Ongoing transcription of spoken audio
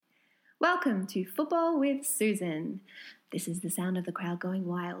Welcome to Football with Susan. This is the sound of the crowd going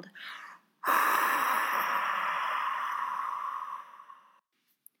wild.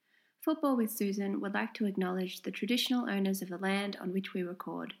 Football with Susan would like to acknowledge the traditional owners of the land on which we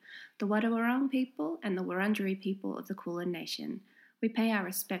record, the Wadawurrung people and the Wurundjeri people of the Kulin Nation. We pay our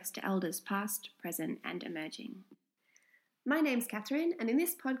respects to elders past, present and emerging. My name's Catherine, and in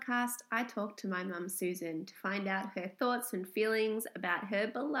this podcast I talk to my mum Susan to find out her thoughts and feelings about her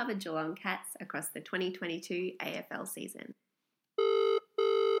beloved Geelong Cats across the 2022 AFL season.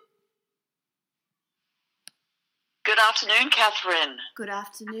 Good afternoon, Catherine. Good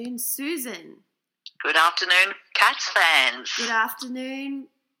afternoon, Susan. Good afternoon, Cats fans. Good afternoon,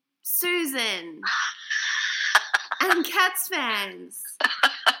 Susan. And Cats fans.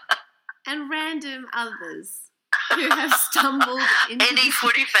 And random others who have stumbled into Any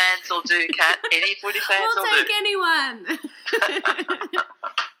footy fans will do, Cat. Any footy fans will do. We'll take anyone.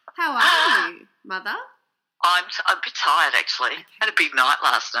 How are you, Mother? I'm a bit tired, actually. Okay. Had a big night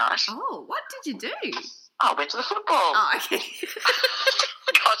last night. Oh, what did you do? I went to the football. Oh, okay.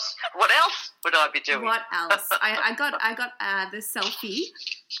 Gosh, what else would I be doing? What else? I got the selfie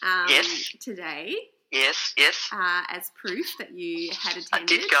Yes. today. Yes. As proof that you had attended. I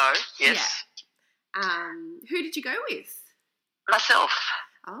did go, yes. Yeah. Who did you go with? Myself.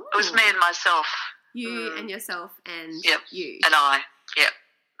 Oh. It was me and myself. You and yourself and Yep. you. And I. Yep.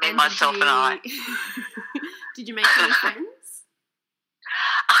 Me, And myself, and I. Did you make any friends?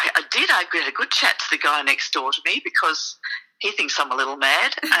 I did. I had a good chat to the guy next door to me because he thinks I'm a little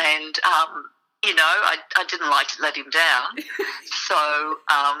mad, and I didn't like to let him down. So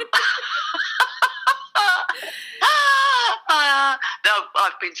no,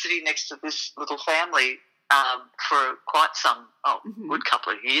 I've been sitting next to this little family for quite some good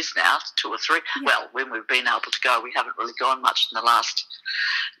couple of years now, 2 or 3. Yeah. Well, when we've been able to go, we haven't really gone much in the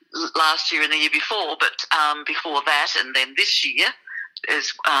last year and the year before, but before that, and then this year.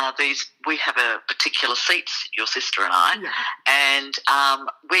 Is we have a particular seats, your sister and I, and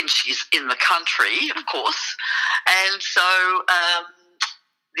when she's in the country, of course, and so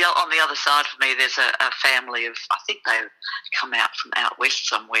on the other side of me, there's a family of, I think they come out from out west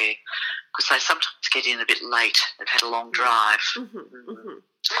somewhere because they sometimes get in a bit late. They've had a long drive.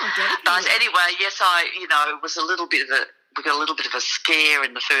 But anyway, yes, was a little bit of we got a little bit of a scare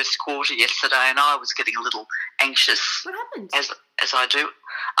in the first quarter yesterday, and I was getting a little anxious. What happened? As I do.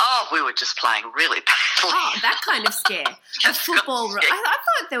 Oh, we were just playing really badly. Oh, that kind of scare. A football. I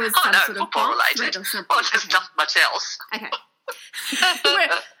thought there was some sort of football bomb related. threat or something. Well, just not much else. Okay.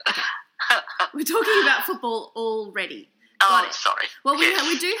 We're talking about football already. Oh, sorry. Well,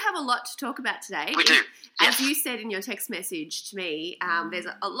 we do have a lot to talk about today. We do. As you said in your text message to me, there's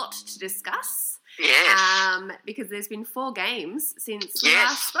a lot to discuss. Yes. Because there's been 4 games since we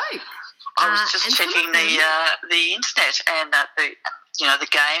last spoke. I was just checking the internet and the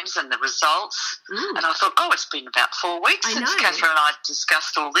games and the results, and I thought, it's been about 4 weeks since Catherine and I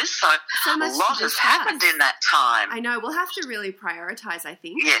discussed all this, so a lot has happened in that time. I know. We'll have to really prioritise, I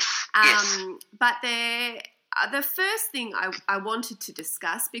think. Yes. But the first thing I wanted to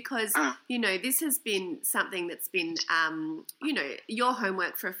discuss, because, this has been something that's been, your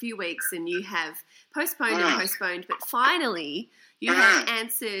homework for a few weeks, and you have postponed, but finally you have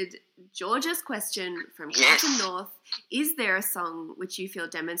answered Georgia's question from Carlton North. Is there a song which you feel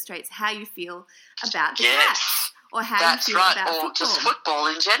demonstrates how you feel about the Cats? Or how you feel about football? Or just football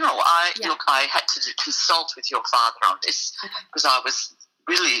in general. Look, I had to consult with your father on this because I was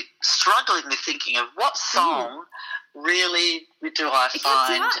really struggling with thinking of what song really do I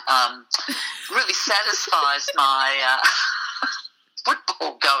find really satisfies my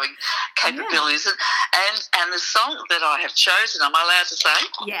football going capabilities. And the song that I have chosen, am I allowed to say?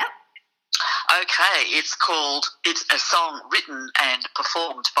 Yeah. Okay, it's a song written and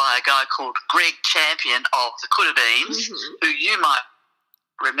performed by a guy called Greg Champion of the Coodabbeans, who you might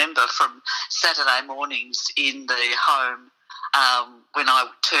remember from Saturday mornings in the home when I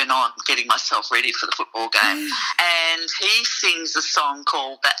would turn on getting myself ready for the football game. And he sings a song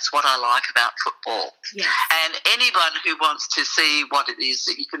called That's What I Like About Football. Yes. And anyone who wants to see what it is,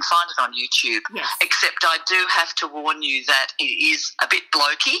 you can find it on YouTube. Yes. Except I do have to warn you that it is a bit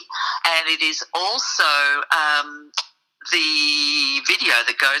blokey, and it is also the video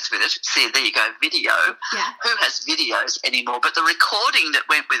that goes with it. See, there you go, video. Yeah. Who has videos anymore? But the recording that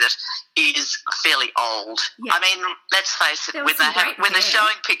went with it is fairly old. Yeah. I mean, let's face it, when they're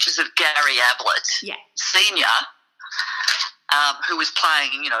showing pictures of Gary Ablett, Senior, who was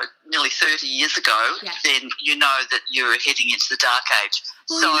playing, nearly 30 years ago, then you know that you're heading into the dark age.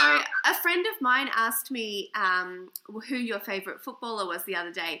 Well, So, a friend of mine asked me who your favourite footballer was the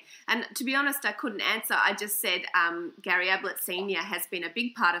other day. And to be honest, I couldn't answer. I just said Gary Ablett Sr. has been a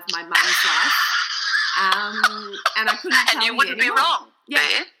big part of my mum's life. And I couldn't tell and you wouldn't anymore. be wrong Yeah,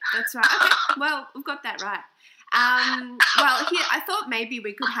 there. that's right. Okay, well, we've got that right. Well, here, I thought maybe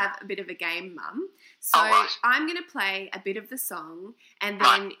we could have a bit of a game, Mum. So right. I'm going to play a bit of the song, and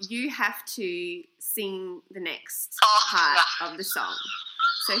then you have to sing the next part of the song.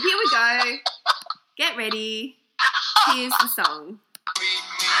 So here we go. Get ready. Here's the song.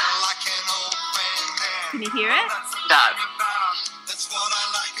 Can you hear it? No. That's what I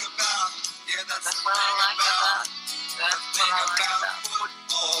like about. Yeah, That's what I like about. That's what I like about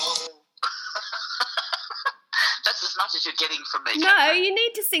football. That's as much as you're getting from me. No, Catherine. you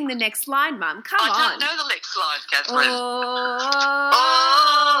need to sing the next line, Mum. Come on. I don't know the next line, Catherine. Oh,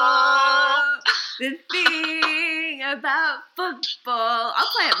 the thing about football.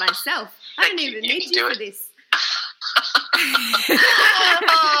 I'll play it myself. I don't even need you for this.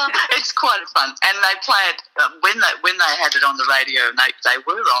 It's quite fun, and they play it when they had it on the radio, and they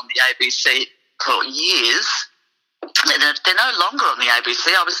were on the ABC for years. They're no longer on the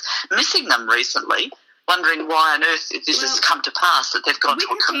ABC. I was missing them recently, wondering why on earth this has come to pass that they've gone to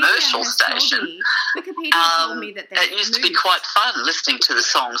a commercial station. Wikipedia told me that it used to be quite fun listening to the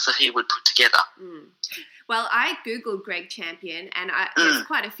songs that he would put together. Mm. Well, I Googled Greg Champion, and there's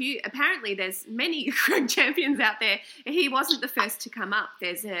quite a few. Apparently, there's many Greg Champions out there. He wasn't the first to come up.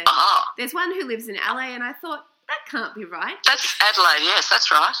 There's one who lives in LA, and I thought, that can't be right. That's Adelaide, yes, that's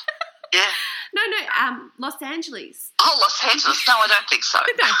right. Yeah. No, Los Angeles. Oh, Los Angeles. No, I don't think so. No,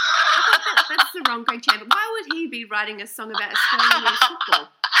 I thought that's the wrong Greg Champion. Why would he be writing a song about Australian football?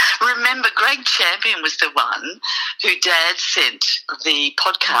 Remember, Greg Champion was the one who Dad sent the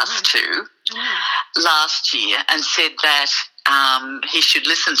podcast to last year and said that he should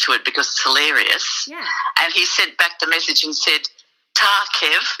listen to it because it's hilarious. Yeah. And he sent back the message and said, "Ta,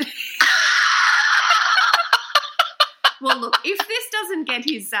 Kev." Well, look, if this doesn't get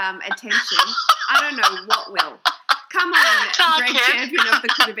his attention, I don't know what will. Come on, Greg Champion of the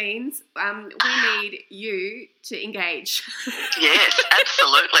Coulda Beans. We need you to engage. Yes,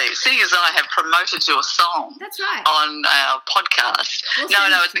 absolutely. Seeing as I have promoted your song, that's right, on our podcast.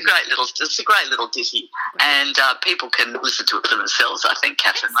 It's a great little ditty, and people can listen to it for themselves. I think,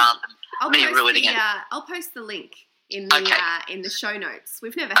 Catherine, rather than me ruining it. I'll post the link in the show notes.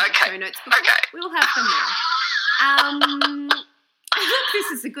 We've never had show notes before. We'll have them now. I think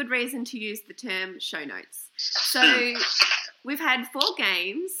this is a good reason to use the term show notes. So we've had 4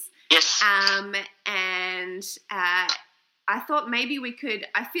 games. Yes. And I thought maybe we could.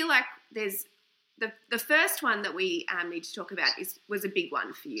 I feel like there's the first one that we need to talk about was a big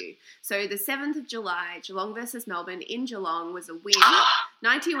one for you. So the 7th of July, Geelong versus Melbourne in Geelong was a win,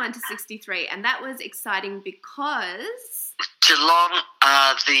 91-63, and that was exciting because Geelong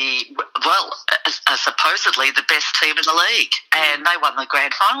are supposedly the best team in the league, and they won the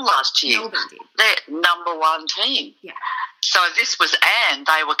grand final last year. Melbourne did. They're number 1 team. Yeah. So and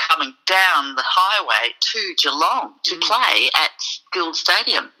they were coming down the highway to Geelong to play at Guild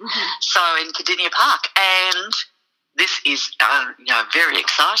Stadium, so in Cardinia Park, and this is very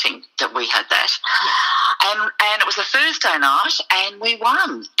exciting that we had that. Yeah. And it was a Thursday night, and we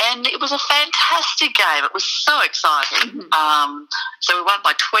won, and it was a fantastic game. It was so exciting. So we won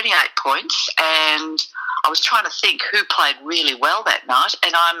by 28 points, and I was trying to think who played really well that night,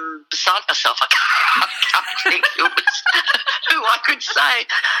 and I'm beside myself. I can't think who I could say.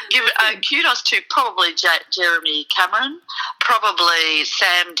 Give kudos to probably Jeremy Cameron, probably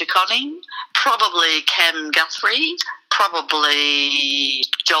Sam De Koning, probably Cam Guthrie, probably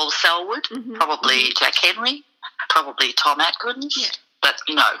Joel Selwood, probably Jack Henry, probably Tom Atkins. Yeah. But,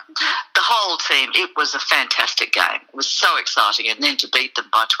 the whole team, it was a fantastic game. It was so exciting. And then to beat them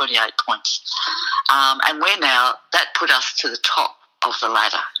by 28 points. And that put us to the top of the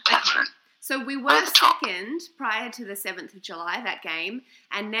ladder, Catherine. So we were second prior to the 7th of July, that game.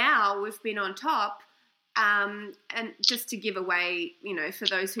 And now we've been on top. And just to give away, for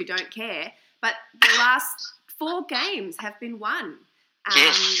those who don't care, but the last 4 games have been won.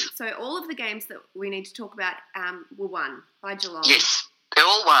 Yes. So all of the games that we need to talk about were won by Geelong. Yes, they're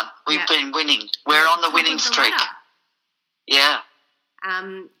all won. We've been winning. We're on the winning streak. Yeah.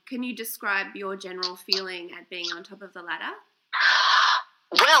 Can you describe your general feeling at being on top of the ladder?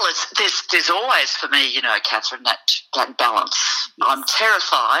 Well, there's always for me, Catherine, that balance. Yes. I'm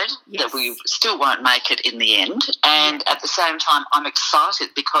terrified that we still won't make it in the end, and at the same time, I'm excited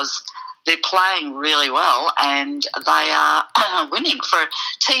because they're playing really well, and they are winning. For a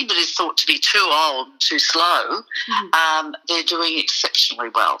team that is thought to be too old, too slow, they're doing exceptionally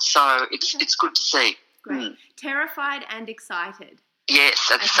well. So it's good to see. Great. Terrified and excited. Yes,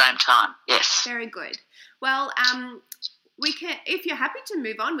 at the same time. Yes. Very good. Well, we can, if you're happy to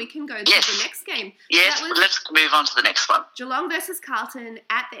move on, we can go to the next game. Yes, let's move on to the next one. Geelong versus Carlton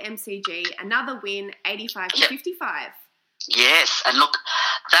at the MCG. Another win, 85-55. Yes, and look,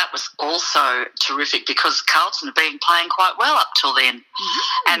 that was also terrific because Carlton have been playing quite well up till then.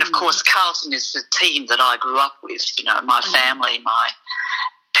 Mm-hmm. And, of course, Carlton is the team that I grew up with. You know, my family, my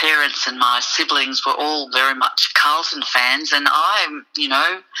parents and my siblings were all very much Carlton fans, and I,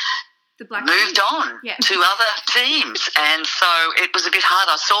 moved on to other teams. And so it was a bit hard.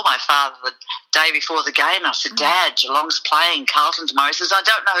 I saw my father the day before the game. I said, Dad, Geelong's playing Carlton tomorrow. He says, I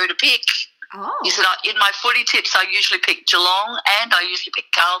don't know who to pick. Oh. He said, in my footy tips, I usually pick Geelong and I usually pick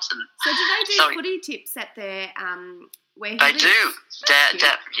Carlton. So do they do footy tips at their where he lives? They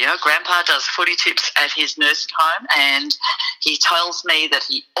do. Grandpa does footy tips at his nursing home, and he tells me that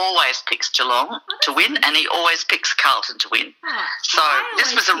he always picks Geelong to win and he always picks Carlton to win. Oh, so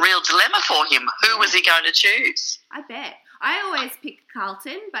this was a real dilemma for him. Who was he going to choose? I bet. I always pick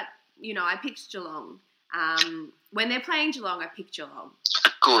Carlton, but, I picked Geelong. When they're playing Geelong, I pick Geelong.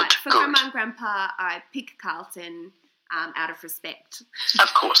 Good, but for Grandma and Grandpa, I pick Carlton out of respect.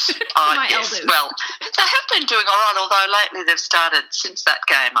 Of course. My yes. elders. Well, they have been doing all right, although lately they've started, since that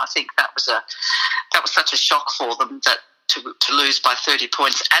game, I think that was such a shock for them that to lose by 30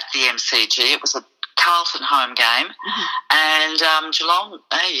 points at the MCG. It was a Carlton home game, and Geelong,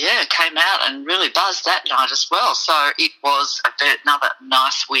 came out and really buzzed that night as well. So it was another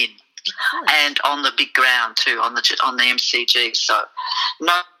nice win. And on the big ground too, on the MCG. So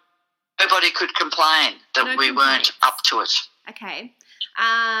nobody could complain that we weren't up to it. Okay.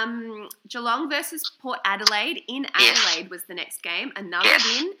 Geelong versus Port Adelaide in Adelaide was the next game. Another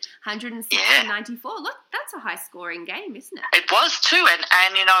win, 106-94. Look, that's a high-scoring game, isn't it? It was too, and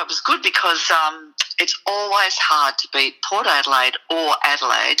it was good because it's always hard to beat Port Adelaide or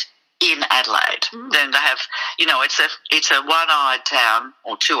Adelaide in Adelaide. Then they have, it's a one-eyed town,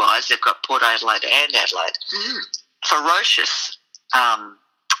 or two eyes. They've got Port Adelaide and Adelaide. Ferocious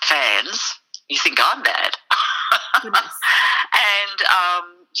fans. You think I'm bad. Goodness. And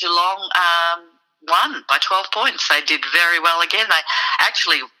Geelong won by 12 points. They did very well again. They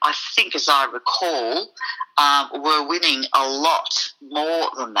actually, I think as I recall, were winning a lot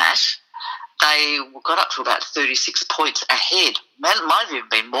more than that. They got up to about 36 points ahead. Might have even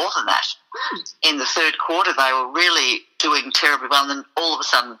been more than that. In the third quarter, they were really doing terribly well. And then all of a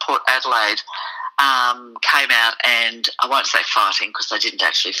sudden, Port Adelaide came out and, I won't say fighting because they didn't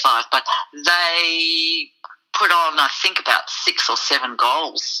actually fight, but they put on, I think, about 6 or 7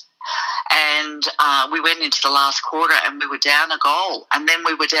 goals. And we went into the last quarter and we were down a goal. And then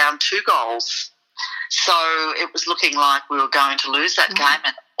we were down 2 goals. So it was looking like we were going to lose that game,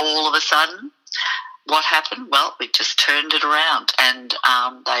 and all of a sudden, what happened? Well, we just turned it around, and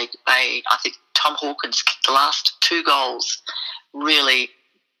I think Tom Hawkins kicked the last 2 goals. Really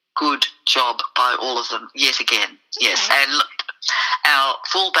good job by all of them yet again. Okay. Yes, and look, our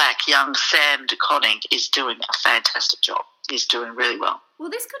fullback, young Sam De Koning, is doing a fantastic job. He's doing really well. Well,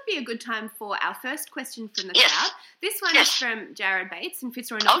 this could be a good time for our first question from the crowd. This one is from Jared Bates in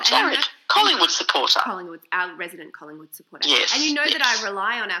Fitzroy North. Oh, Jared, Collingwood supporter. Our resident Collingwood supporter. Yes. And you know that I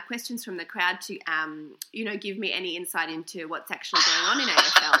rely on our questions from the crowd to, give me any insight into what's actually going on in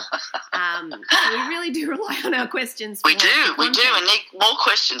AFL. So we really do rely on our questions. We do. We need more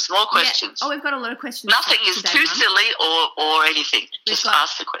questions. Yeah. Oh, we've got a lot of questions. Nothing is too silly or anything. Just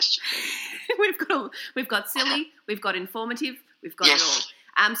ask the question. We've got silly. We've got informative. We've got it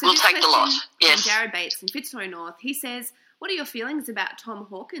all. So we'll take the lot. Yes. From Jared Bates in Fitzroy North. He says, what are your feelings about Tom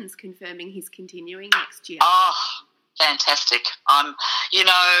Hawkins confirming he's continuing next year? Oh, fantastic. He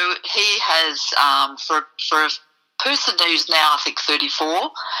has, for a person who's now, I think,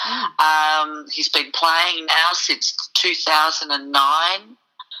 34, he's been playing now since 2009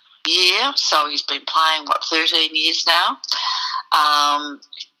 year, so he's been playing, 13 years now.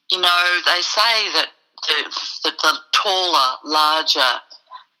 They say that the taller, larger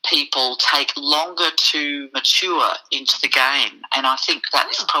people take longer to mature into the game, and I think that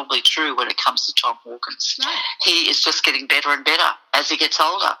is probably true when it comes to Tom Hawkins. Right. He is just getting better and better as he gets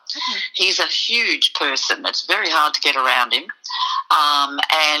older. Okay. He's a huge person. It's very hard to get around him,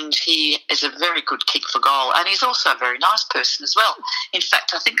 and he is a very good kick for goal, and he's also a very nice person as well. In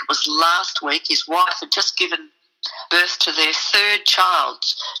fact, I think it was last week his wife had just given birth to their 3rd child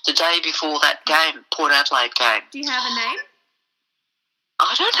the day before that game, Port Adelaide game. Do you have a name?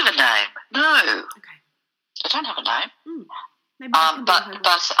 I don't have a name. No, Okay. I don't have a name. Maybe that can be But homework.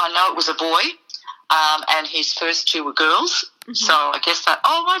 I know it was a boy, and his first two were girls. Mhm. So I guess that.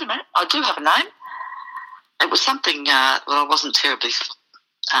 Oh, wait a minute, I do have a name. It was something that I wasn't terribly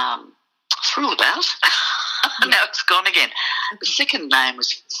thrilled about. Now it's gone again. The second name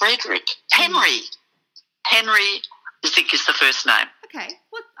was Frederick. Henry. Henry, I think, is the first name. Okay.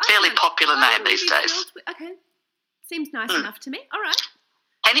 Well, Fairly popular name wouldn't these be days. thrilled with- okay. Seems nice enough to me. All right.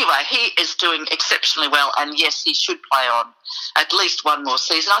 Anyway, he is doing exceptionally well, and yes, he should play on at least one more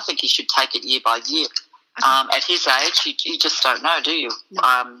season. I think he should take it year by year. Okay. At his age, you just don't know, do you?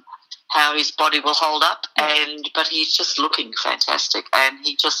 No. How his body will hold up, but he's just looking fantastic, and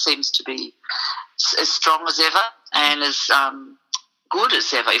he just seems to be as strong as ever and as good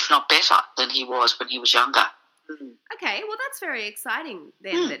as ever, if not better, than he was when he was younger. Okay, well, that's very exciting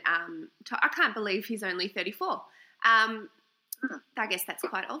then. That I can't believe he's only 34. I guess that's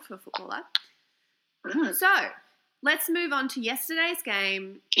quite old for a footballer. So let's move on to yesterday's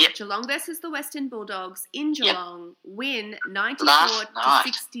game. Yep. Geelong versus the Western Bulldogs in Geelong. Win 94 Last to night.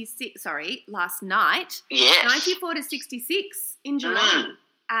 66. Sorry, last night. Yes. 94 to 66 in Geelong.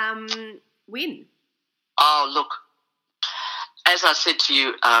 Win. Oh, look, as I said to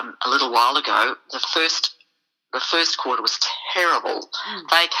you a little while ago, the first quarter was terrible.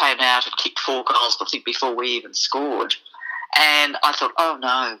 They came out and kicked 4 goals, I think, before we even scored. And I thought, oh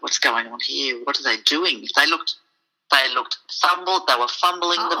no, what's going on here? What are they doing? They looked fumbled. They were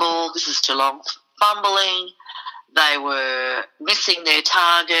fumbling the ball. This is Geelong fumbling. They were missing their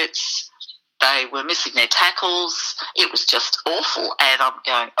targets. They were missing their tackles. It was just awful. And I'm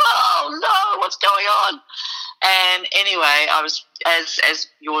going, oh no, what's going on? And anyway, I was, as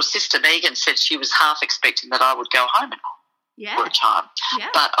your sister Megan said, she was half expecting that I would go home for a time. Yeah.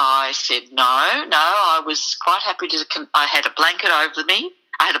 But I said no, I was quite happy to, I had a blanket over me.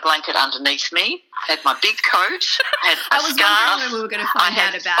 I had a blanket underneath me. I had my big coat. I had I a was scarf. wondering when we were going to find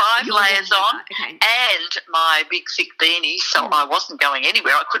out about I had 5 your layers on Okay. and my big thick beanie, so I wasn't going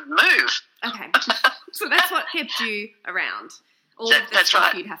anywhere. I couldn't move. Okay. So that's what kept you around. All of the That's stuff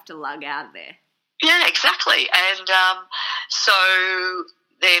right. you'd have to lug out of there. Yeah, exactly. And so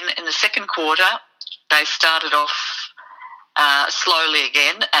then in the second quarter, they started off slowly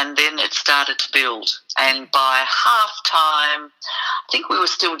again, and then it started to build. And by half-time, I think we were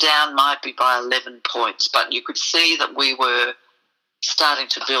still down, might be by 11 points, but you could see that we were starting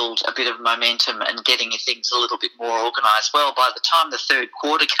to build a bit of momentum and getting things a little bit more organised. Well, by the time the third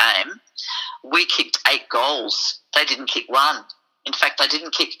quarter came, we kicked 8 goals. They didn't kick 1. In fact, they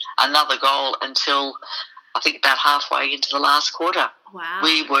didn't kick another goal until I think about halfway into the last quarter. Wow.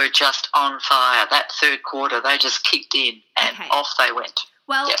 We were just on fire. That third quarter, they just kicked in and off they went.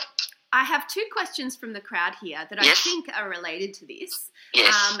 Well, Yep. I have 2 questions from the crowd here that I Yes. think are related to this.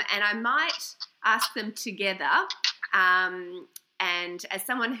 Yes. And I might ask them together. And as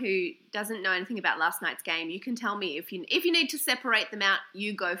someone who doesn't know anything about last night's game, you can tell me if you need to separate them out,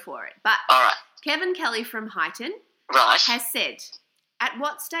 you go for it. But All right. Kevin Kelly from Highton Right. has said, at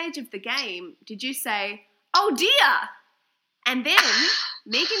what stage of the game did you say, oh dear? And then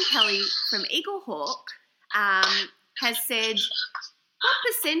Megan Kelly from Eaglehawk has said, what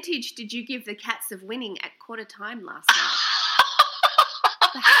percentage did you give the Cats of winning at quarter time last night?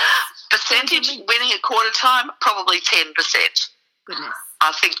 Percentage winning at quarter time, probably 10%. Goodness.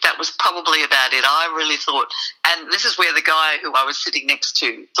 I think that was probably about it. I really thought, and this is where the guy who I was sitting next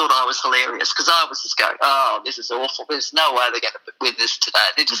to thought I was hilarious, because I was just going, oh, this is awful. There's no way they're going to win this today.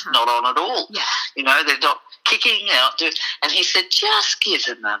 They're just not on at all. Yeah. You know, they're not kicking out. And he said, just give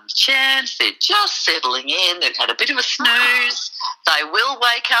them a chance. They're just settling in. They've had a bit of a snooze. They will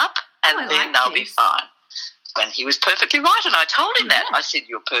wake up, and I then like they'll be this. fine. And he was perfectly right, and I told him that. I said,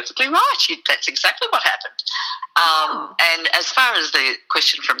 you're perfectly right. That's exactly what happened. And as far as the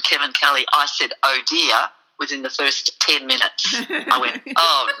question from Kevin Kelly, I said, oh, dear, within the first 10 minutes. I went,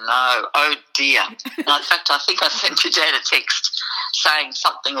 oh, no, oh, dear. And in fact, I think I sent your dad a text saying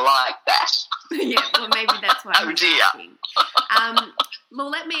something like that. Yeah, well, maybe that's why Oh, I'm dear. asking. Well,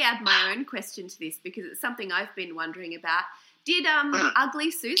 let me add my own question to this, because it's something I've been wondering about. Did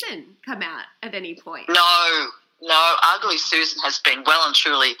Ugly Susan come out at any point? No, Ugly Susan has been well and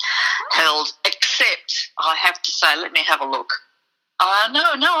truly held, except, I have to say, let me have a look. No,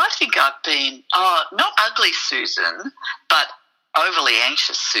 I think I've been, not Ugly Susan, but Overly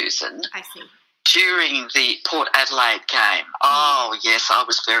Anxious Susan. I see. During the Port Adelaide game. Oh, yes, I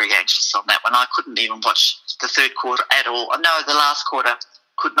was very anxious on that one. I couldn't even watch the third quarter at all. No, the last quarter,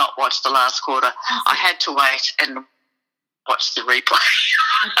 could not watch the last quarter. I had to wait and watch the replay.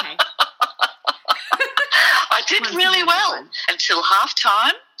 Okay. I did Once really you well won. until half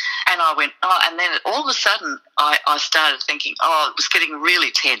time. And I went, and then all of a sudden I started thinking, it was getting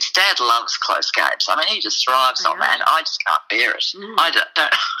really tense. Dad loves close games. I mean, he just thrives on that. I just can't bear it. I don't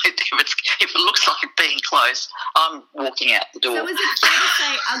if it looks like it being close, I'm walking out the door. So is it fair to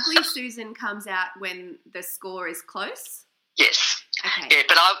say Ugly Susan comes out when the score is close? Yes. Okay. Yeah,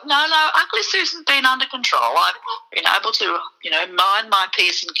 but Ugly Susan's been under control. I've been able to, mind my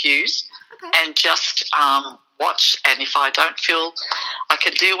P's and Q's and just watch. And if I don't feel I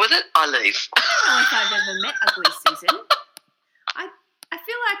can deal with it, I leave. I don't know if I've ever met Ugly Susan. I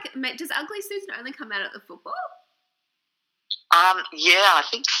feel like, does Ugly Susan only come out at the football? Yeah, I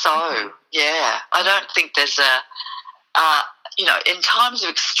think so. Okay. Yeah. I don't think there's in times of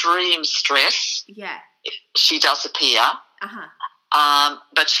extreme stress, she does appear.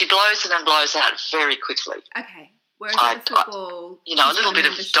 But she blows in and blows out very quickly. Okay. Whereas at the football... a little bit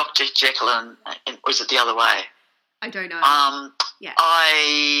of Dr. Jekyll and was it the other way? I don't know. I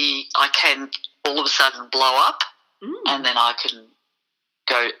can all of a sudden blow up and then I can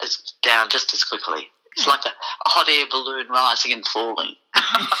go down just as quickly. Okay. It's like a hot air balloon rising and falling.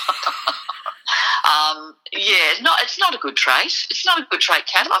 It's not a good trait. It's not a good trait,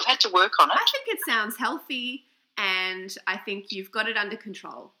 Kat. I've had to work on it. I think it sounds healthy and I think you've got it under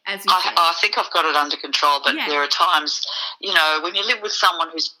control, as you said. I think I've got it under control, but there are times, when you live with someone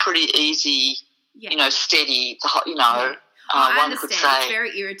who's pretty easy, steady, I one understand. could say. It's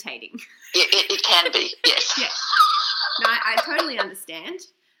very irritating. It can be, yes. No, I totally understand.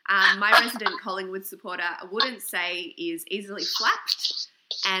 My resident Collingwood supporter wouldn't say is easily flapped,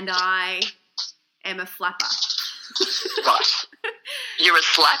 and I am a flapper. Right. You're a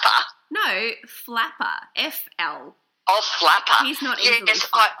slapper? No, flapper. F-L. Oh, flapper. He's not easily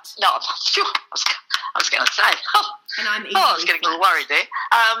flapped. I was going to say. And I'm easily I was getting a little worried there.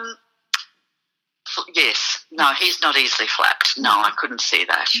 Yes. No, he's not easily flapped. No, I couldn't see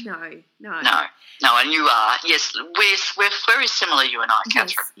that. No, and you are. Yes, we're very similar, you and I,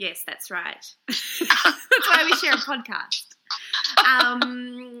 Catherine. Yes, that's right. That's why we share a podcast.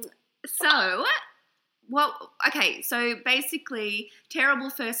 So basically terrible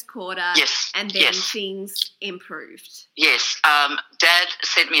first quarter and then things improved. Yes. Dad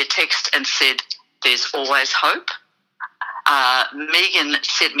sent me a text and said, there's always hope. Megan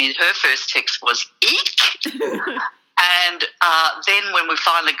sent me, her first text was, eek. And then when we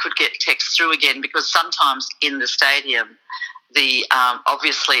finally could get text through again, because sometimes in the stadium,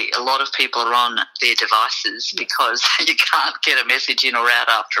 obviously a lot of people are on their devices because you can't get a message in or out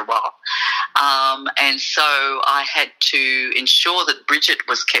after a while. And so I had to ensure that Bridget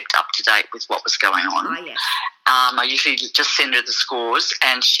was kept up to date with what was going on. Oh, yes. I usually just send her the scores,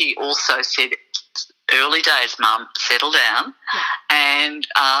 and she also said, early days, Mum, settle down. Yeah. And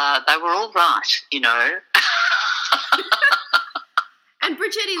they were all right, And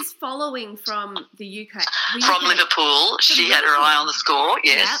Bridget is following from the UK. From Liverpool. She had her eye on the score,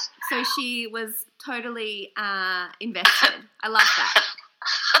 yes. Yep. So she was totally invested. I love that.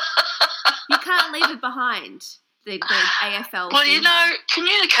 You can't leave it behind, the AFL. Well,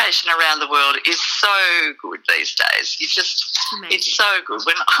 communication around the world is so good these days. It's so good.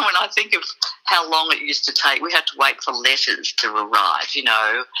 When I think of how long it used to take, we had to wait for letters to arrive,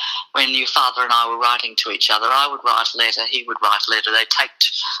 when your father and I were writing to each other. I would write a letter, he would write a letter. They'd take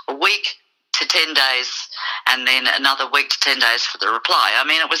a week to 10 days and then another week to 10 days for the reply. I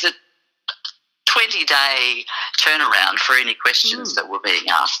mean, it was a 20-day turnaround for any questions that were being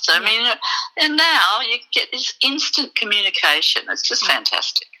asked. So, I mean, and now you get this instant communication. It's just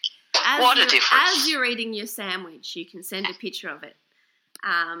fantastic. What a difference. As you're eating your sandwich, you can send a picture of it.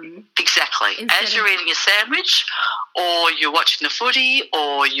 Exactly. As you're eating your sandwich or you're watching the footy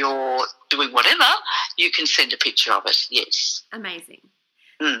or you're doing whatever, you can send a picture of it, yes. Amazing.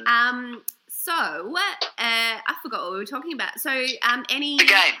 So, I forgot what we were talking about. So, the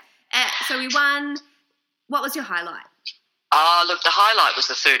game. So we won. What was your highlight? Oh, look, the highlight was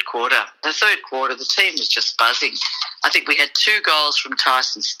the third quarter. The third quarter, the team was just buzzing. I think we had 2 goals from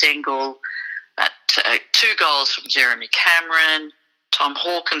Tyson Stengel, 2 goals from Jeremy Cameron. Tom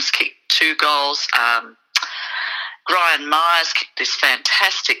Hawkins kicked 2 goals. Brian Myers kicked this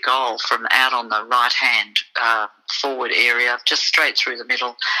fantastic goal from out on the right-hand forward area, just straight through the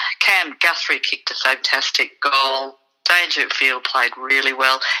middle. Cam Guthrie kicked a fantastic goal. Dangerfield played really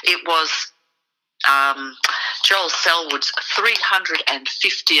well. It was Joel Selwood's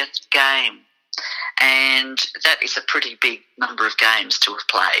 350th game, and that is a pretty big number of games to have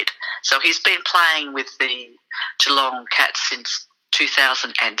played. So he's been playing with the Geelong Cats since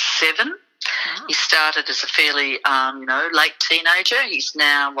 2007. Wow. He started as a fairly, late teenager. He's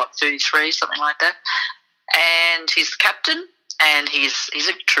now, 33, something like that. and he's the captain, and he's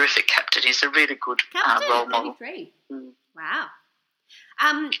a terrific captain. He's a really good role model. 33. Wow.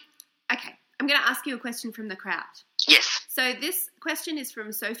 Okay, I'm going to ask you a question from the crowd. Yes. So this question is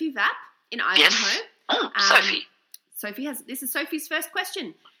from Sophie Vapp in Ivanhoe. Yes. Sophie. This is Sophie's first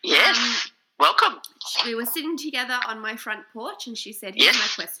question. Yes. Welcome. We were sitting together on my front porch, and she said, here's my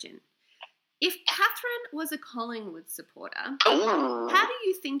question. If Catherine was a Collingwood supporter, how do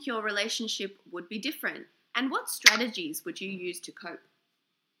you think your relationship would be different? And what strategies would you use to cope?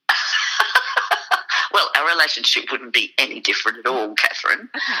 Well, our relationship wouldn't be any different at all, Catherine.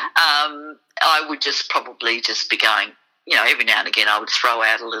 Okay. I would probably be going, every now and again I would throw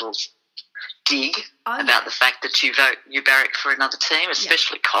out a little dig about the fact that you barrack for another team,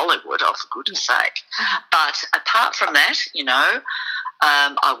 especially Collingwood, for goodness sake. But apart from that,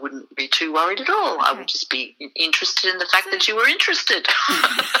 I wouldn't be too worried at all. Okay. I would just be interested in the fact that you were interested.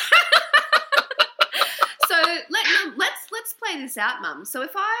 So let's play this out, Mum. So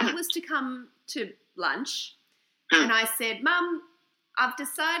if I was to come to lunch and I said, Mum, I've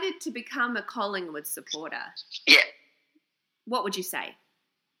decided to become a Collingwood supporter. Yeah. What would you say?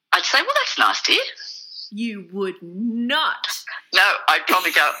 I'd say, well, that's nice, dear. You would not. No, I'd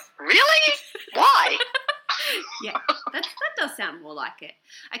probably go, really? Why? Yeah, that does sound more like it.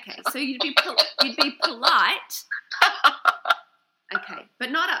 Okay, so you'd be polite. Okay,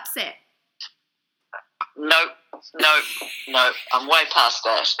 but not upset. No. I'm way past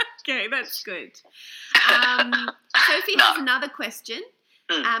that. Okay, that's good. Sophie has another question.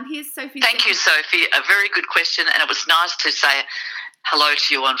 Here's Sophie. Thank you, Sophie. A very good question, and it was nice to say hello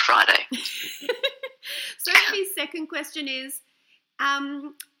to you on Friday. Sophie's second question is,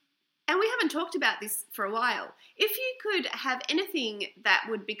 and we haven't talked about this for a while, if you could have anything that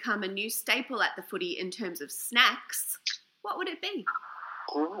would become a new staple at the footy in terms of snacks, what would it be?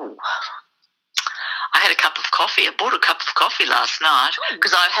 Ooh. I had a cup of coffee. I bought a cup of coffee last night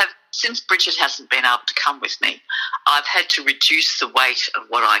because since Bridget hasn't been able to come with me, I've had to reduce the weight of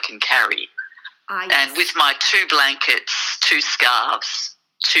what I can carry. Yes. And with my 2 blankets, 2 scarves,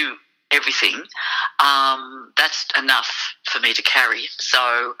 2 everything, that's enough for me to carry.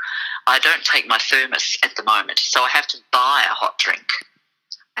 So I don't take my thermos at the moment. So I have to buy a hot drink.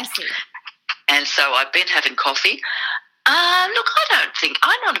 I see. And so I've been having coffee. Look,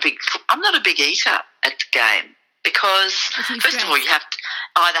 I'm not a big eater at the game because, first of all, you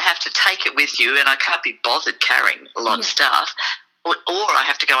either have to take it with you, and I can't be bothered carrying a lot of stuff, or I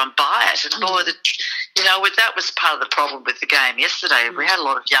have to go and buy it. And boy, that was part of the problem with the game yesterday. We had a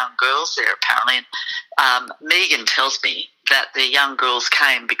lot of young girls there, apparently, and Megan tells me that the young girls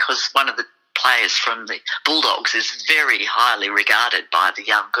came because one of the players from the Bulldogs is very highly regarded by the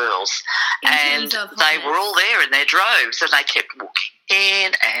young girls, and they were all there in their droves, and they kept walking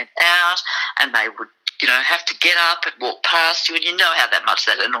in and out, and they would have to get up and walk past you, and you know how much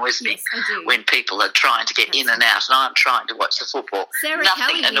that annoys me. Yes, I do. When people are trying to get in and out and I'm trying to watch the football. Sarah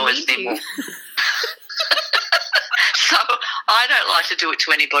Nothing Kelly, annoys me more. So I don't like to do it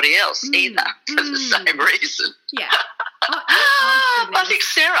to anybody else either for the same reason. Yeah. I think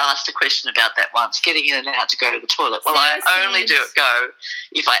Sarah asked a question about that once, getting in and out to go to the toilet. Well, I only go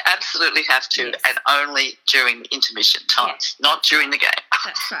if I absolutely have to, and only during the intermission times, not during the game.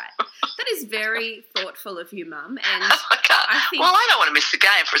 That's right. That is very thoughtful of you, Mum. And I don't want to miss the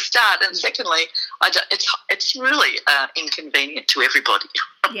game for a start, and secondly, it's really inconvenient to everybody.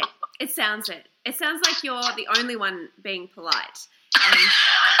 Yeah, it sounds it. It sounds like you're the only one being polite. And,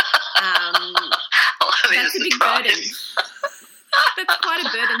 that's a big burden. That's quite a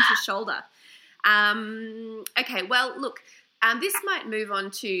burden to shoulder. Okay, well, look, this might move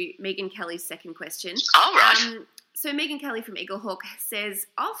on to Megan Kelly's second question. All right. So Megan Kelly from Eaglehawk says,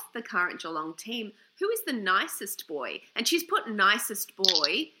 of the current Geelong team, who is the nicest boy? And she's put nicest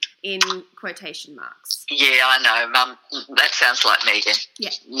boy in quotation marks. Yeah, I know, Mum. That sounds like Megan.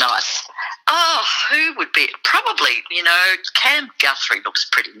 Yeah. Nice. Oh, who would be? Probably, Cam Guthrie looks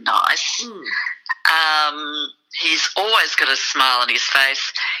pretty nice. He's always got a smile on his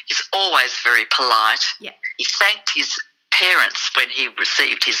face. He's always very polite. Yeah. He thanked his parents when he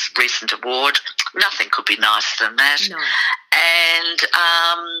received his recent award. Nothing could be nicer than that. No. And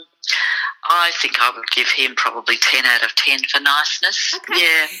I think I would give him probably 10 out of 10 for niceness. Okay.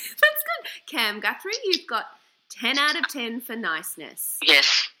 Yeah. That's good. Cam Guthrie, you've got 10 out of 10 for niceness.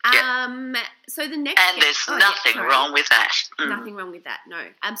 Yes. So the next... And there's nothing wrong with that. Nothing wrong with that.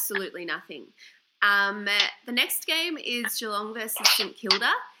 No, absolutely nothing. The next game is Geelong versus St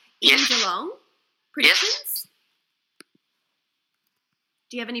Kilda in Geelong. Predictions? Yes.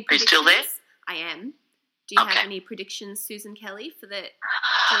 Do you have any predictions? predictions? Are you still there? I am. Do you Okay. have any predictions, Susan Kelly, for the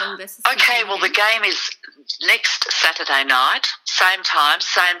Geelong versus Okay, St well, Kilda the game is next Saturday night, same time,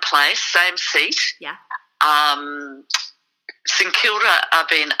 same place, same seat. Yeah. St Kilda have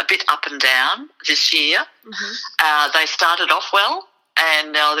been a bit up and down this year. Mm-hmm. They started off well,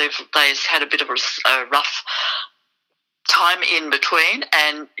 and now they've had a bit of a rough time in between.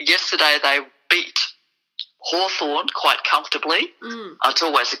 And yesterday they beat Hawthorn quite comfortably. Mm. It's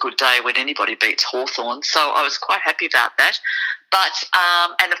always a good day when anybody beats Hawthorn, so I was quite happy about that. But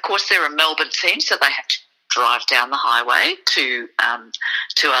and of course they're a Melbourne team, so they had to drive down the highway to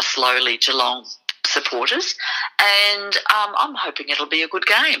us lowly Geelong supporters, and I'm hoping it'll be a good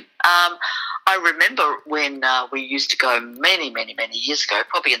game. I remember when we used to go many, many, many years ago,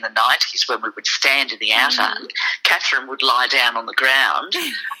 probably in the 90s, when we would stand in the outer and Catherine would lie down on the ground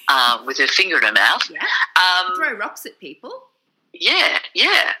with her finger in her mouth. Yeah. Throw rocks at people. Yeah.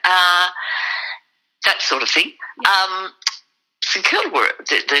 That sort of thing. Yeah. St Kilda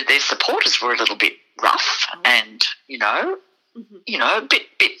their supporters were a little bit rough and, a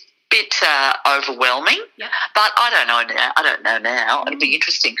bit overwhelming. Yep. But I don't know now. It'll be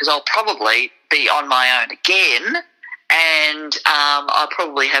interesting because I'll probably be on my own again, and I'll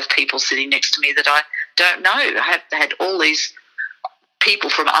probably have people sitting next to me that I don't know. I have had all these people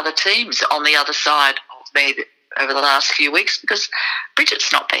from other teams on the other side of me over the last few weeks because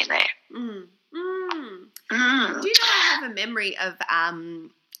Bridget's not been there. Mm. Mm. Do you know, I have a memory of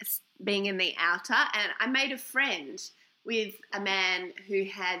being in the outer, and I made a friend with a man who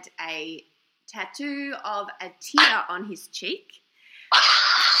had a tattoo of a tear on his cheek.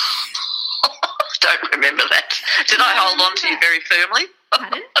 Don't remember that. Did I hold on to you very firmly?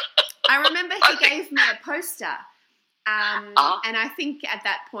 Pardon? I remember he gave me a poster, and I think at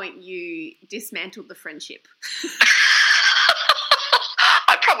that point you dismantled the friendship.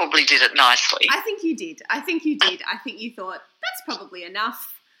 I probably did it nicely. I think you did. I think you thought, that's probably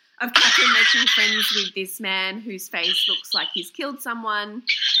enough of Catherine making friends with this man whose face looks like he's killed someone,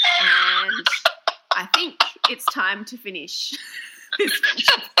 and I think it's time to finish this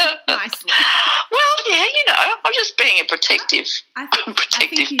friendship nicely. Well, yeah, I'm just being a protective I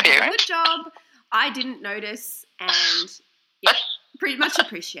think you did a parent. good job. I didn't notice, and yeah, pretty much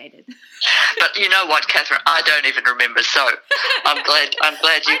appreciated. But you know what, Catherine? I don't even remember, so I'm glad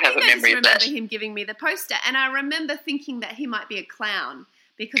you have a memory of that. I remember him giving me the poster, and I remember thinking that he might be a clown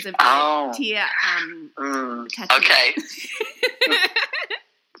because of the tear tattoo. Okay.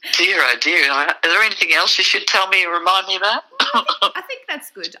 Dear, oh dear. Is there anything else you should tell me or remind me about? I think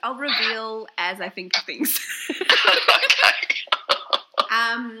that's good. I'll reveal as I think of things. Okay.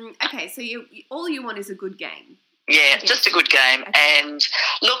 Okay, so all you want is a good game. Yeah, just a good game. Okay. And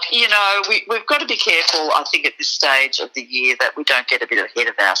look, we've got to be careful, I think, at this stage of the year that we don't get a bit ahead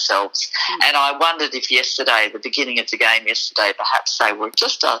of ourselves. Mm. And I wondered if the beginning of the game yesterday, perhaps they were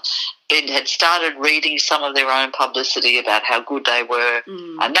just had started reading some of their own publicity about how good they were.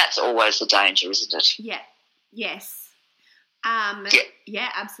 Mm. And that's always the danger, isn't it? Yeah. Yes. Yeah,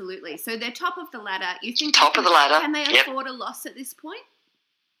 absolutely. So they're top of the ladder. You think top of the ladder? Can they afford a loss at this point?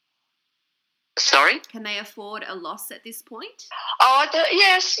 Sorry? Can they afford a loss at this point?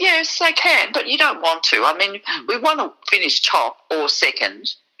 Yes, they can, but you don't want to. I mean, we want to finish top or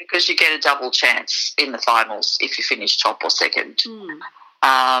second because you get a double chance in the finals if you finish top or second. Mm.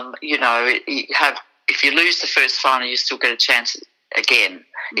 If you lose the first final, you still get a chance again.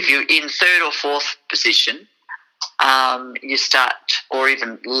 Mm. If you're in third or fourth position, you start, or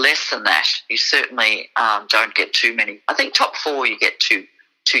even less than that, you certainly don't get too many. I think top four you get two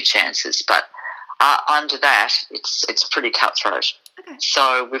chances, but under that it's pretty cutthroat. Okay.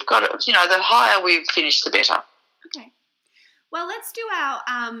 So we've got to, the higher we finish, the better. Okay. Well, let's do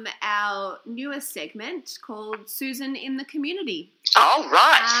our newest segment called Susan in the Community. Oh,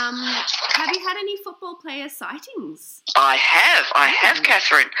 right. Have you had any football player sightings? I have,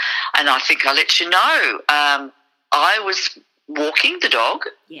 Catherine, and I think I'll let you know. I was walking the dog,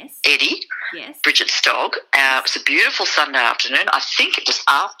 yes, Eddie, yes, Bridget's dog. It was a beautiful Sunday afternoon. I think it was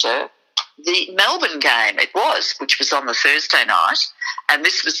after the Melbourne game, which was on the Thursday night, and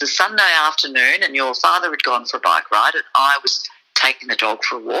this was the Sunday afternoon, and your father had gone for a bike ride, and I was taking the dog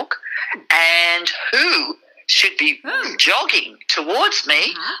for a walk, and who should be jogging towards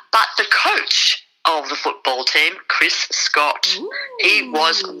me but the coach of the football team, Chris Scott. Ooh. He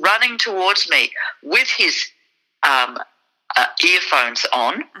was running towards me with his earphones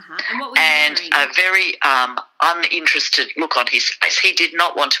on, and, what was and a very uninterested look on his face. He did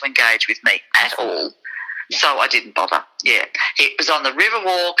not want to engage with me at all, so I didn't bother. Yeah, it was on the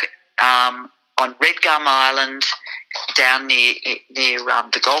Riverwalk, on Red Gum Island, down near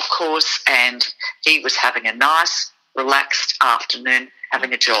the golf course, and he was having a nice, relaxed afternoon,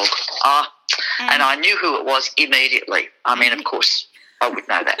 having a jog. And I knew who it was immediately. I mean, of course, I would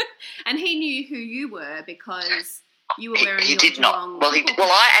know that. And he knew who you were because you were wearing he your did Geelong. Not.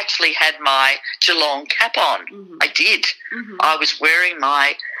 Well, I actually had my Geelong cap on. Mm-hmm. I did. Mm-hmm. I was wearing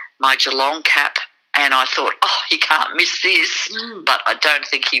my Geelong cap, and I thought, he can't miss this. Mm. But I don't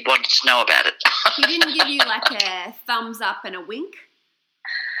think he wanted to know about it. He didn't give you like a thumbs up and a wink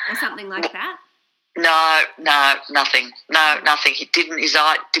or something like that? No, nothing. No, nothing. He didn't.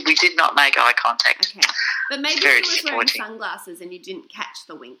 We did not make eye contact. Okay, but maybe he was wearing sunglasses and you didn't catch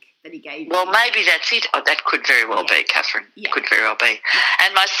the wink that he gave you. Well, maybe that's it. That could very well be, Catherine. Yeah. Could very well be. Yeah.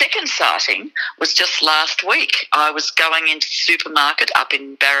 And my second sighting was just last week. I was going into the supermarket up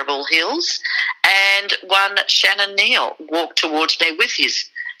in Barrabool Hills, and one Shannon Neal walked towards me with his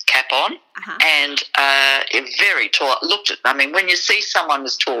cap on, and very tall. When you see someone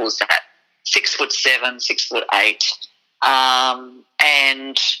as tall as that, 6'7", 6'8",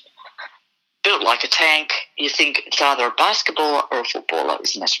 and built like a tank, you think it's either a basketballer or a footballer,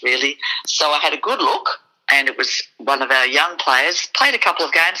 isn't it, really? So I had a good look, and it was one of our young players, played a couple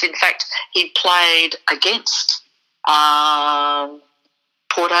of games. In fact, he played against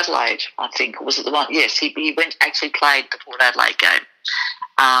Port Adelaide, I think. Was it the one? Yes, he played the Port Adelaide game,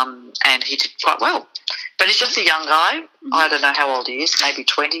 and he did quite well. But he's just a young guy. Mm-hmm. I don't know how old he is, maybe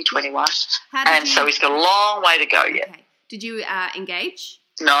 20, 21. So he's got a long way to go yet. Okay. Did you engage?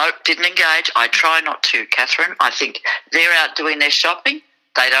 No, didn't engage. I try not to, Catherine. I think they're out doing their shopping.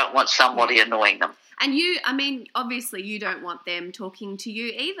 They don't want somebody annoying them. And obviously you don't want them talking to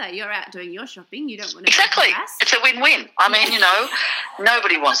you either. You're out doing your shopping. You don't want to Exactly. It's a win-win.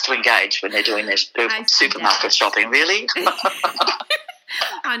 Nobody wants to engage when they're doing their supermarket shopping, really.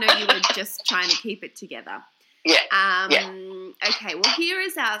 I know you were just trying to keep it together. Yeah. Okay, well, here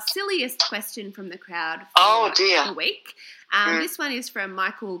is our silliest question from the crowd for the week. This one is from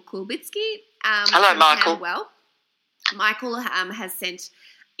Michael Kulbitsky. Hello, Michael. Michael has sent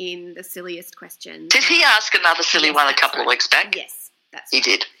in the silliest question. Did he ask another silly one a couple of weeks back? Yes, that's right.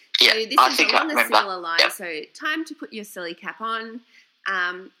 He did. Yeah, so this is along a similar line. Yep. So time to put your silly cap on.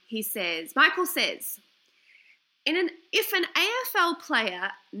 Michael says, if an AFL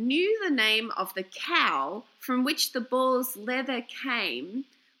player knew the name of the cow from which the ball's leather came,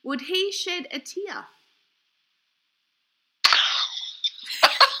 would he shed a tear?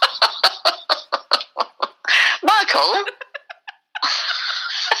 Michael?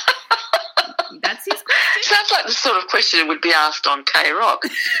 That's his question. Sounds like the sort of question that would be asked on K-Rock.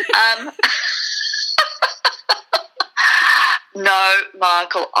 No,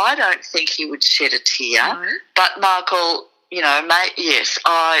 Michael, I don't think he would shed a tear. No. But, Michael, yes,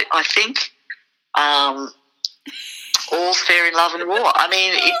 I think all's fair in love and war.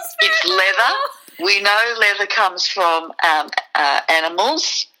 It's leather. We know leather comes from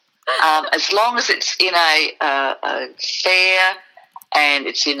animals. As long as it's in a fair and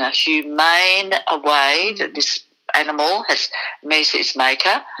it's in a humane way that this animal has met its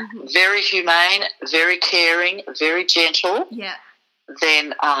maker, very humane, very caring, very gentle,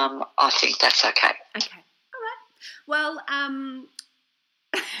 then I think that's okay. Okay. All right. Well,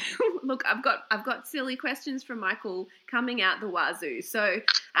 look, I've got silly questions from Michael coming out the wazoo. So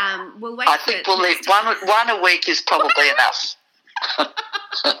we'll wait. I think we'll leave one a week is probably enough.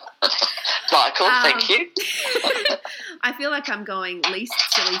 Michael, thank you. I feel like I'm going least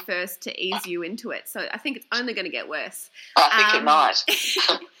silly first to ease you into it, so I think it's only going to get worse. I think it might.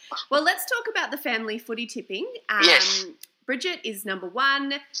 Well, let's talk about the family footy tipping. Yes. Bridget is number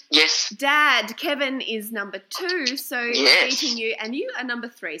 1. Yes. Dad, Kevin, is number 2, so beating you, and you are number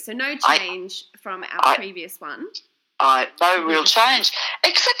 3, so no change from our previous one. No real change,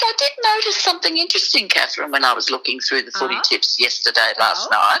 except I did notice something interesting, Catherine, when I was looking through the footy tips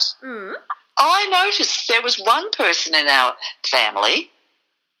last night. Mm. I noticed there was one person in our family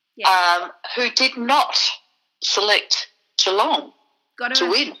who did not select Geelong to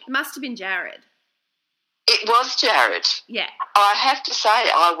win. It must have been Jared. It was Jared. Yeah. I have to say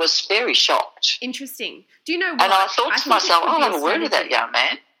I was very shocked. Interesting. Do you know what? And I thought to myself, I'll have a word with that young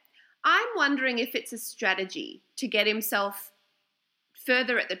man. I'm wondering if it's a strategy to get himself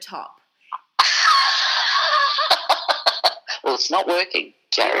further at the top. Well, it's not working,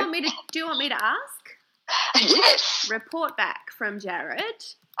 Jared. Do you want me to ask? Yes. Report back from Jared.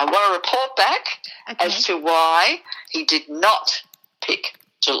 I want to report back as to why he did not pick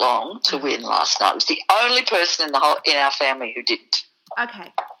Geelong to win last night. He was the only person in our family who didn't.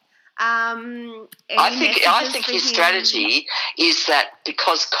 Okay. I think his strategy is that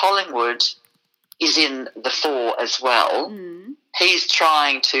because Collingwood is in the 4 as well. He's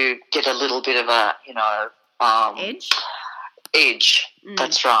trying to get a little bit of a, Edge? Edge.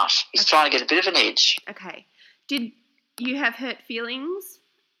 That's right. He's trying to get a bit of an edge. Okay. Did you have hurt feelings?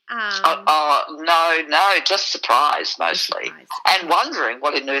 No, just surprised mostly. And wondering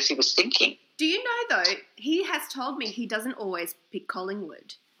what on earth he was thinking. Do you know, though, he has told me he doesn't always pick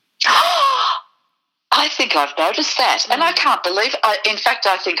Collingwood. I think I've noticed that. And I can't believe in fact,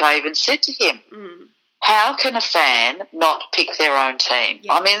 I think I even said to him, how can a fan not pick their own team?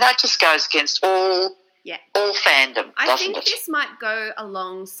 Yeah. I mean, that just goes against all fandom, I doesn't think it? this might go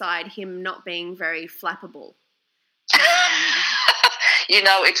alongside him not being very flappable.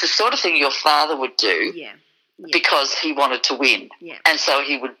 It's the sort of thing your father would do because he wanted to win. Yeah. And so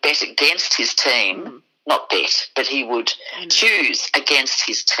he would bet against his team, not bet, but he would choose against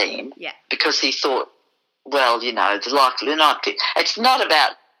his team because he thought, well, the likely not. It's not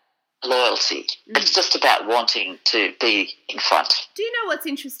about loyalty. It's just about wanting to be in front. Do you know what's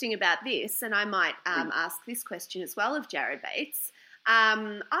interesting about this? And I might ask this question as well of Jared Bates.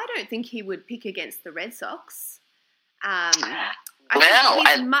 I don't think he would pick against the Red Sox. I think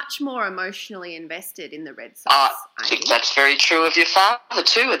he's much more emotionally invested in the Red Sox. I think that's very true of your father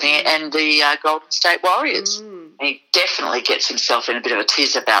too, and the Golden State Warriors. He definitely gets himself in a bit of a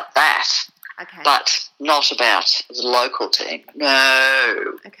tiz about that. Okay. But not about the local team.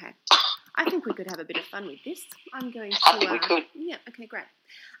 No. Okay. I think we could have a bit of fun with this. I'm going to... I think we could. Yeah, okay, great.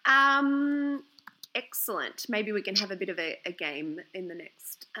 Excellent. Maybe we can have a bit of a game in the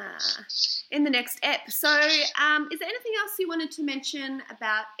next ep. So, is there anything else you wanted to mention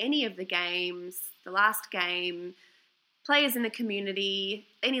about any of the games, the last game, players in the community,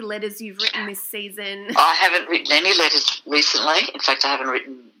 any letters you've written this season? I haven't written any letters recently. In fact, I haven't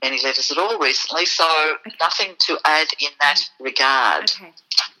written any letters at all recently, so nothing to add in that regard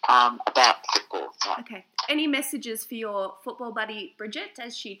about football. No. Okay. Any messages for your football buddy Bridget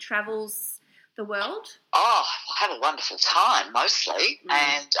as she travels the world? Oh, I have a wonderful time mostly,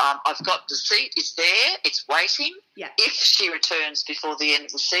 and I've got the seat is there, it's waiting. Yeah. If she returns before the end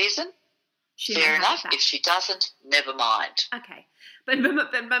of the season, she fair enough. If she doesn't, never mind. Okay. But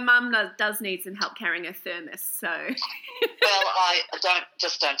my mum does need some help carrying a thermos, so... Well, I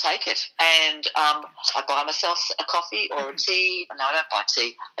don't take it. And I buy myself a coffee or a tea. No, I don't buy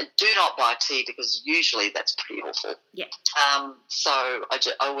tea. I do not buy tea because usually that's pretty awful. Yeah. So I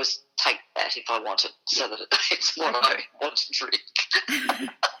always take that if I want it, so that it's what I want to drink.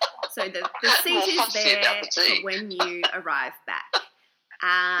 So the seat is there for when you arrive back.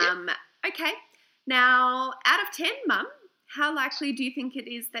 Okay. Now, out of 10, Mum, how likely do you think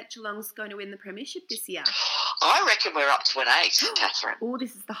it is that Geelong's going to win the premiership this year? I reckon we're up to an 8, Catherine. Oh,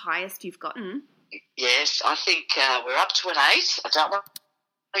 this is the highest you've gotten. Yes, I think we're up to an 8. I don't want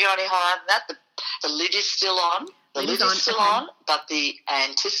to go any higher than that. The lid is still on. The lid is still on, but the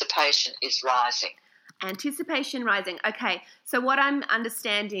anticipation is rising. Anticipation rising. Okay, so what I'm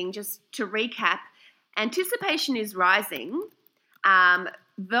understanding, just to recap, anticipation is rising,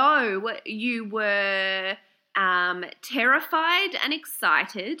 though you were terrified and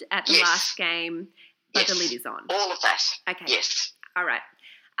excited at the last game, but the lid is on. All of that. Okay. Yes. All right.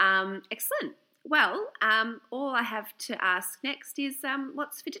 Excellent. Well, all I have to ask next is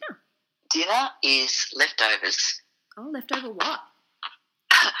what's for dinner? Dinner is leftovers. Oh, leftover what?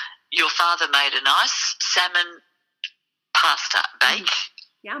 Your father made a nice salmon pasta bake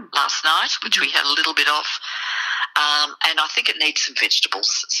last night, which we had a little bit of. And I think it needs some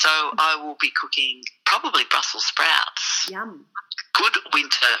vegetables. So I will be cooking probably Brussels sprouts. Yum. Good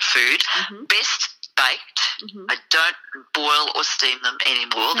winter food. Best baked. I don't boil or steam them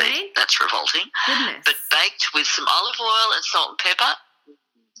anymore. Okay. That's revolting. Goodness. But baked with some olive oil and salt and pepper.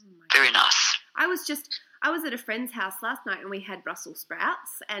 Very nice. I was at a friend's house last night and we had Brussels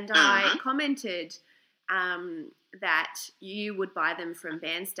sprouts, and I commented that you would buy them from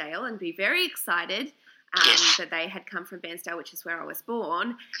Bairnsdale and be very excited that they had come from Bairnsdale, which is where I was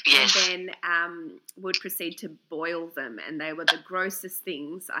born, and then would proceed to boil them, and they were the grossest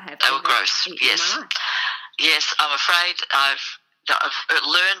things I have ever eaten in my life. Yes, I'm afraid I've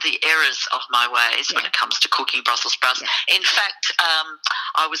learned the errors of my ways when it comes to cooking Brussels sprouts. Yeah. In fact,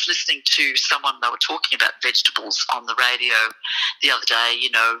 I was listening to someone, they were talking about vegetables on the radio the other day,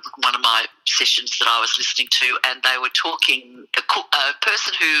 one of my sessions that I was listening to, and they were talking, a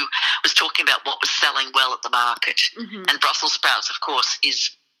person who was talking about what was selling well at the market. And Brussels sprouts, of course,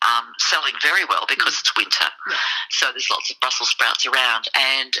 is selling very well because it's winter. Yeah. So there's lots of Brussels sprouts around.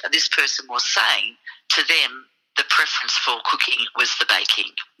 And this person was saying to them, the preference for cooking was the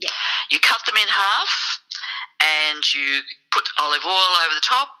baking. Yeah. You cut them in half and you put olive oil over the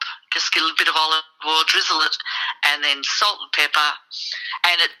top, just get a bit of olive oil, drizzle it, and then salt and pepper.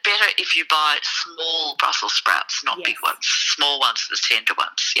 And it's better if you buy small Brussels sprouts, not big ones. Small ones, the tender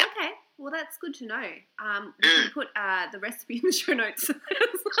ones. Yep. Okay. Well, that's good to know. We can put the recipe in the show notes.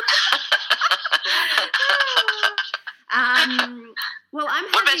 Well,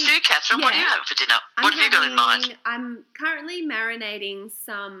 What about you, Catherine? What do you have for dinner? What have you got in mind? I'm currently marinating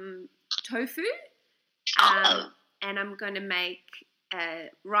some tofu. And I'm going to make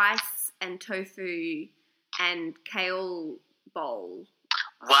rice and tofu and kale bowl.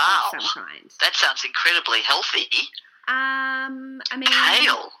 Wow. Of some kind. That sounds incredibly healthy. I mean,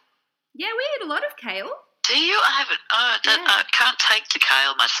 kale. Yeah, we eat a lot of kale. Do you? I haven't. I can't take the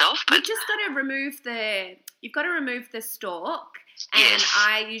kale myself, but you've got to remove the stalk, and yes.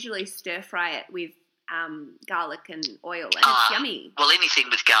 I usually stir fry it with garlic and oil, and it's yummy. Well, anything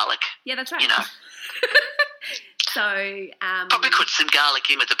with garlic. Yeah, that's right. You know. So probably put some garlic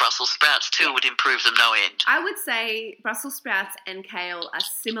in with the Brussels sprouts too. Would improve them no end. I would say Brussels sprouts and kale are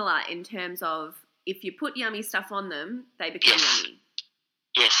similar in terms of if you put yummy stuff on them, they become yummy.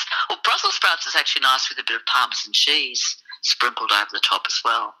 Yes. Well, Brussels sprouts is actually nice with a bit of Parmesan cheese sprinkled over the top as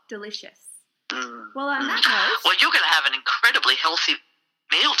well. Delicious. Mm. Well, on that note... Well, you're going to have an incredibly healthy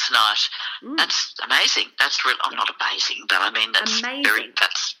meal tonight. That's amazing. That's real. I'm not amazing, but I mean that's amazing.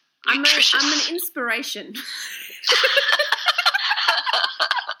 That's nutritious. I'm an inspiration.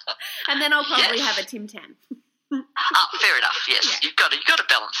 And then I'll probably have a Tim Tam. Fair enough. Yes, you've got to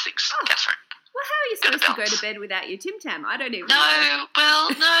balance things, Catherine. Well, how are you supposed to go to bed without your Tim Tam? I don't even know.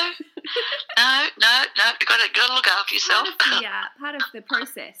 No. You've got to look after yourself. Part of the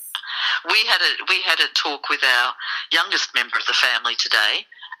process. We had a talk with our youngest member of the family today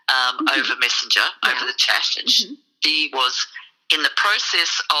over Messenger, over the chat, and she was in the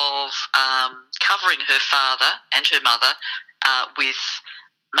process of covering her father and her mother with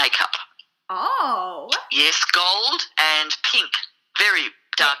makeup. Oh. Yes, gold and pink, very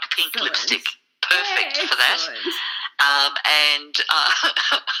dark pink lipstick. Perfect for that. And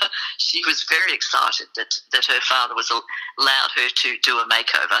she was very excited that her father was allowed her to do a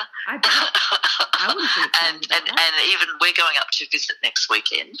makeover. I bet. I wouldn't think and even we're going up to visit next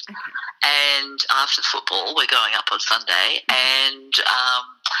weekend. Okay. And after football, we're going up on Sunday. Mm-hmm. And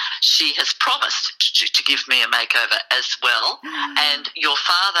she has promised to give me a makeover as well. And your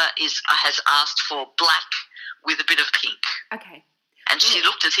father has asked for black with a bit of pink. Okay. And she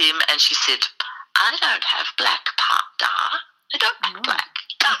looked at him and she said, I don't have black, Papa. I don't have black.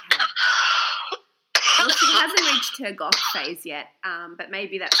 Okay. Well, she hasn't reached her goth phase yet, but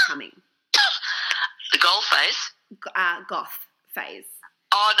maybe that's coming. The goth phase? Goth phase.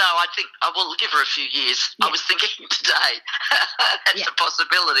 Oh, no, I think I will give her a few years. Yeah. I was thinking today that's a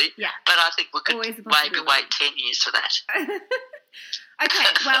possibility, but I think we could maybe wait 10 years for that. Okay,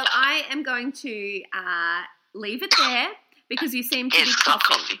 well, I am going to leave it there because you seem to be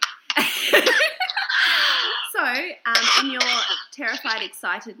coughing. So, in your terrified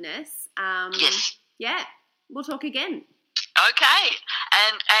excitedness, we'll talk again. Okay,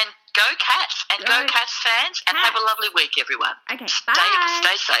 and go Cats, and go Cats fans, and have a lovely week, everyone. Okay, bye.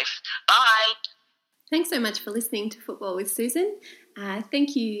 Stay safe. Bye. Thanks so much for listening to Football with Susan.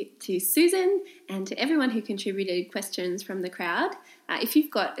 Thank you to Susan and to everyone who contributed questions from the crowd. If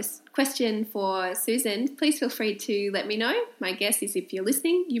you've got a question for Susan, please feel free to let me know. My guess is if you're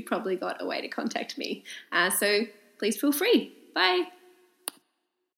listening, you've probably got a way to contact me. So please feel free. Bye.